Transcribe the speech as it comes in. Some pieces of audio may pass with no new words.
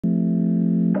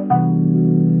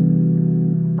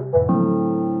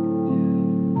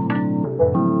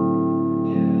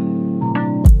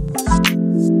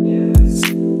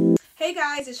Hey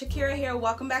guys, it's Shakira here.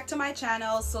 Welcome back to my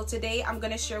channel. So today I'm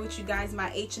gonna share with you guys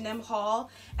my H&M haul,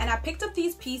 and I picked up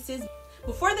these pieces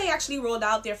before they actually rolled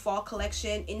out their fall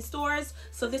collection in stores.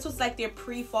 So this was like their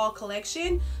pre-fall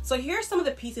collection. So here's some of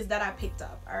the pieces that I picked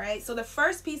up. All right, so the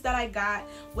first piece that I got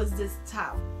was this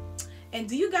top. And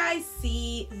do you guys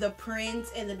see the print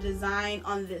and the design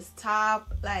on this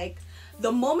top? Like,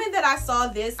 the moment that I saw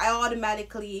this, I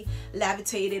automatically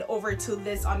levitated over to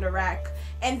this on the rack.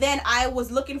 And then I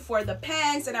was looking for the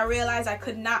pants and I realized I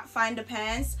could not find the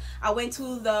pants. I went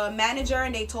to the manager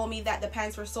and they told me that the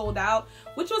pants were sold out,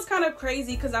 which was kind of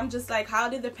crazy because I'm just like, how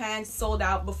did the pants sold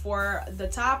out before the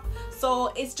top?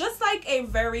 So it's just like a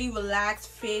very relaxed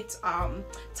fit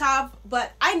top,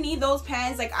 but I need those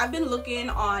pants. Like, I've been looking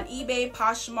on eBay,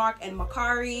 POSHMARK, and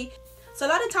Mercari. So a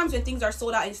lot of times when things are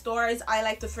sold out in stores, I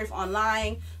like to thrift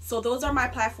online. So those are my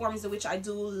platforms in which I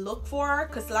do look for,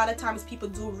 because a lot of times people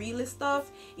do relist stuff.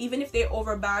 Even if they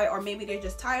overbuy or maybe they're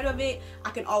just tired of it, I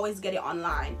can always get it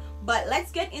online. But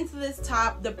let's get into this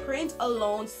top. The print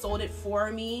alone sold it for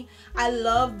me. I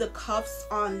love the cuffs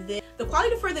on this. The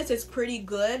quality for this is pretty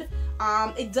good.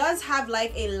 It does have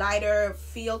like a lighter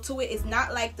feel to it. It's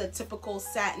not like the typical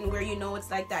satin where, you know, it's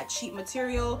like that cheap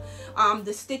material.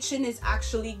 The stitching is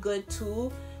actually good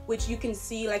too, which you can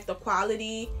see like the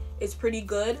quality is pretty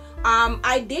good.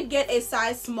 I did get a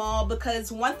size small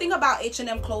because one thing about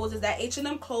H&M clothes is that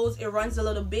H&M clothes, it runs a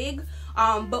little big.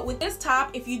 But with this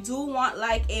top, if you do want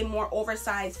like a more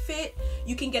oversized fit,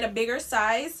 you can get a bigger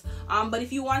size. But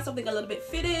if you want something a little bit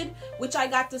fitted, which I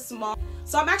got the small.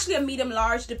 So I'm actually a medium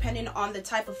large depending on the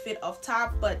type of fit of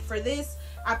top, but for this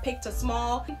I picked a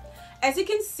small. As you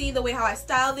can see the way how I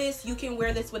style this, you can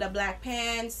wear this with a black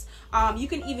pants. You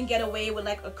can even get away with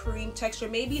like a cream texture.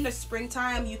 Maybe in the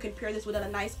springtime you can pair this with a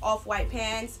nice off-white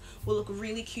pants, will look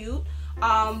really cute.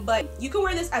 But you can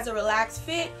wear this as a relaxed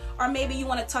fit, or maybe you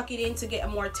want to tuck it in to get a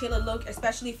more tailored look,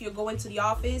 especially if you're going to the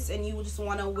office and you just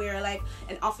want to wear like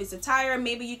an office attire.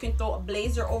 Maybe you can throw a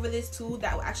blazer over this too.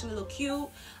 That will actually look cute.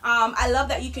 I love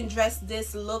that you can dress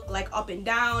this look like up and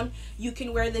down. You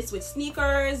can wear this with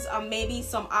sneakers, maybe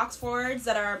some Oxfords,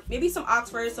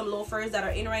 some loafers that are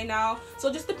in right now. So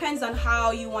it just depends on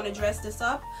how you want to dress this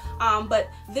up. But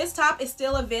this top is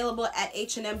still available at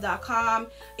hm.com.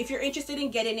 If you're interested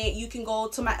in getting it, you can go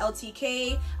to my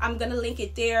LTK. I'm gonna link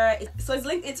it there. So it's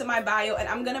linked into my bio, and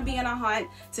I'm gonna be on a hunt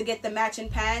to get the matching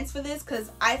pants for this,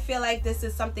 because I feel like this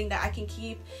is something that I can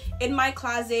keep in my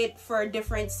closet for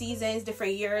different seasons,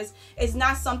 different years. It's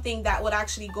not something that would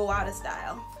actually go out of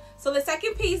style. So the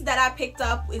second piece that I picked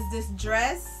up is this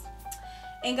dress.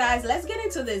 And guys, let's get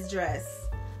into this dress,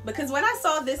 because when I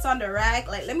saw this on the rack,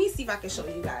 like, let me see if I can show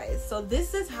you guys. So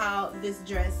this is how this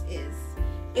dress is.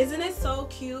 Isn't it so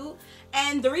cute?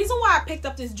 And the reason why I picked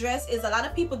up this dress is a lot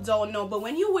of people don't know, but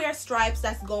when you wear stripes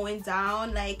that's going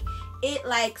down, like, it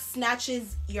like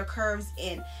snatches your curves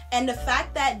in. And the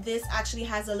fact that this actually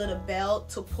has a little belt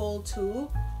to pull too,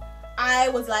 I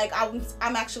was like,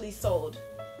 I'm actually sold.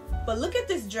 But look at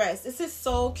this dress. This is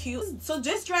so cute. So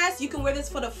this dress, you can wear this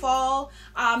for the fall.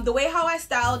 The way how I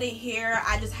styled it here,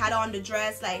 I just had on the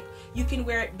dress, like, you can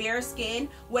wear it bare skin.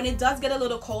 When it does get a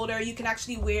little colder, you can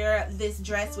actually wear this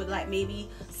dress with like maybe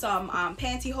some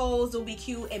pantyhose will be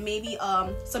cute, and maybe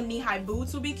some knee-high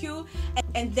boots will be cute.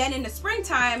 And then in the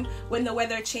springtime, when the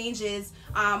weather changes,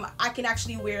 I can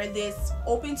actually wear this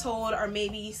open-toed or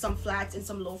maybe some flats and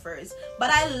some loafers. But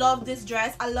I love this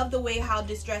dress. I love the way how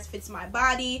this dress fits my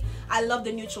body. I love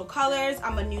the neutral colors.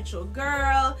 I'm a neutral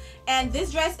girl, and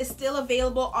this dress is still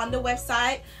available on the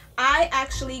website. I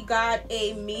actually got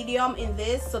a medium in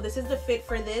this, so this is the fit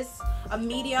for this. A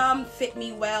medium fit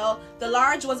me well. The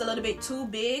large was a little bit too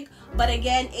big, but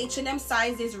again, H&M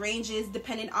sizes ranges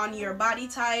depending on your body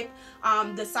type.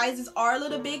 The sizes are a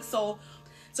little big, so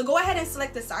go ahead and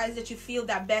select the size that you feel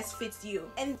that best fits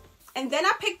you. And then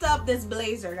I picked up this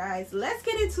blazer, guys. Let's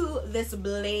get into this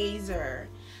blazer.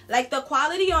 Like, the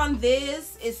quality on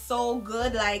this is so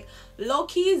good. Like,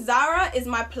 low-key, Zara is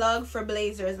my plug for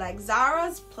blazers. Like,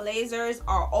 Zara's blazers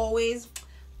are always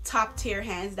top tier,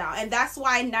 hands down. And that's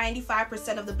why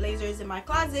 95% of the blazers in my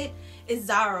closet is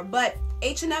Zara. But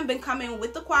H&M been coming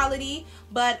with the quality,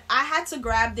 but I had to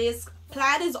grab this.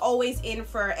 Plaid is always in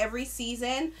for every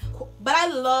season, but I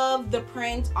love the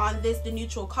print on this, the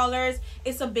neutral colors.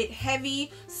 It's a bit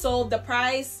heavy, so the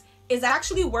price is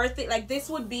actually worth it. Like, this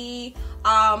would be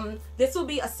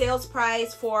a sales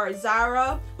price for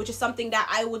Zara, which is something that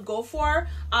I would go for.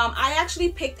 I actually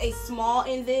picked a small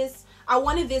in this. I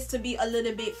wanted this to be a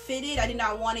little bit fitted. I did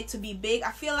not want it to be big.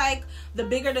 I feel like the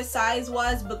bigger the size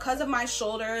was, because of my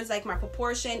shoulders, like my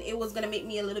proportion, it was gonna make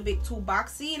me a little bit too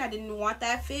boxy, and I didn't want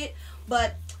that fit.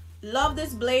 But love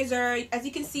this blazer. As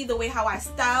you can see, the way how I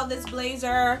styled this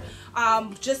blazer,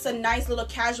 just a nice little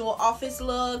casual office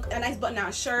look, a nice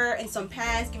button-down shirt and some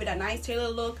pants, give it a nice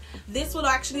tailored look. This will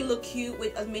actually look cute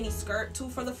with a mini skirt too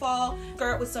for the fall.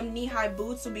 Skirt with some knee-high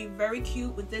boots will be very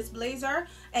cute with this blazer,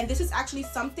 and this is actually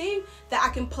something that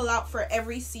I can pull out for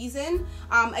every season.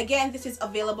 Again, this is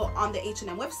available on the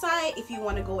H&M website if you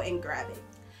want to go and grab it.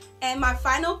 And my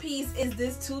final piece is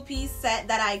this two-piece set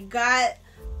that I got.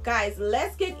 Guys,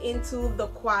 let's get into the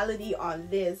quality on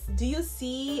this. Do you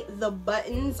see the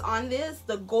buttons on this?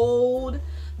 The gold,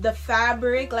 the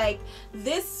fabric, like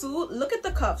this suit, look at the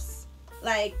cuffs.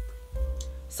 Like,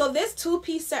 so this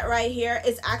two-piece set right here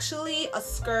is actually a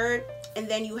skirt, and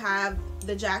then you have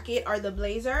the jacket or the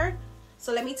blazer.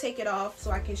 So let me take it off so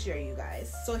I can show you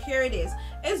guys. So here it is.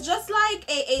 It's just like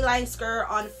a A-line skirt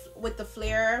on with the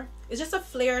flare. It's just a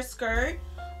flare skirt.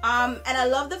 And I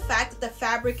love the fact that the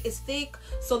fabric is thick,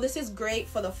 so this is great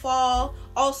for the fall.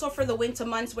 Also for the winter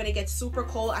months when it gets super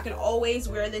cold, I can always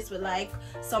wear this with like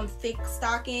some thick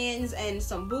stockings and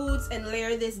some boots and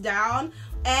layer this down.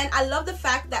 And I love the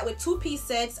fact that with two-piece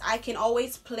sets, I can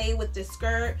always play with the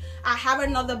skirt. I have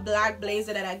another black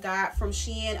blazer that I got from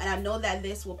Shein, and I know that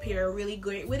this will pair really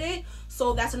great with it.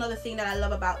 So that's another thing that I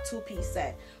love about two-piece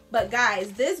set. But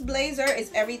guys, this blazer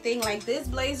is everything. Like, this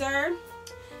blazer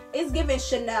is giving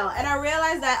Chanel, and I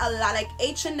realized that a lot, like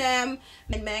H&M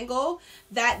and Mango,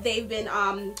 that they've been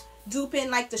duping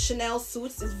like the Chanel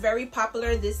suits is very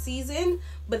popular this season,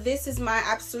 but this is my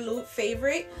absolute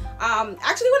favorite.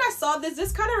 Actually, when I saw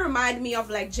this kind of reminded me of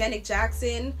like Janet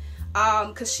Jackson,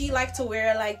 because she liked to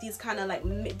wear like these kind of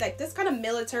like this kind of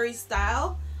military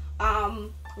style,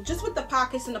 just with the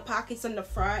pockets and the pockets in the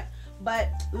front. But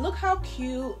look how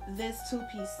cute this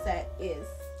two-piece set is.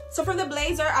 So for the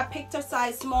blazer, I picked a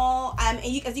size small, and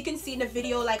as you can see in the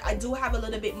video, like I do have a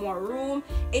little bit more room.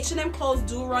 H&M clothes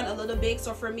do run a little big,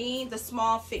 so for me, the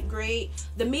small fit great.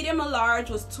 The medium and large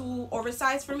was too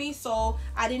oversized for me, so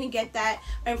I didn't get that.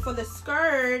 And for the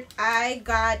skirt, I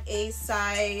got a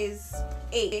size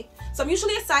 8. So I'm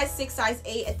usually a size 6, size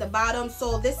 8 at the bottom,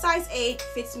 so this size 8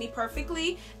 fits me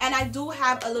perfectly, and I do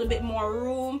have a little bit more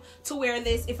room to wear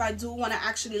this. If I do want to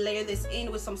actually layer this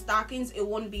in with some stockings, it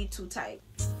won't be too tight.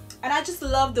 And I just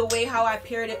love the way how I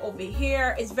paired it over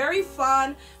here. It's very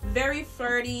fun, very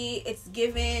flirty. It's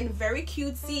given very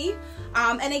cutesy.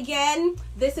 And again,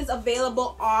 this is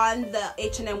available on the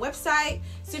H&M website.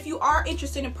 So if you are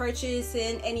interested in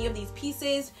purchasing any of these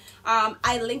pieces,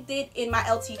 I linked it in my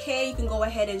LTK. You can go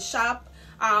ahead and shop.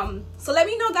 So let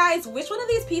me know, guys, which one of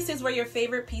these pieces were your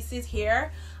favorite pieces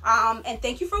here. And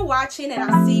thank you for watching, and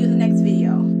I'll see you in the next video.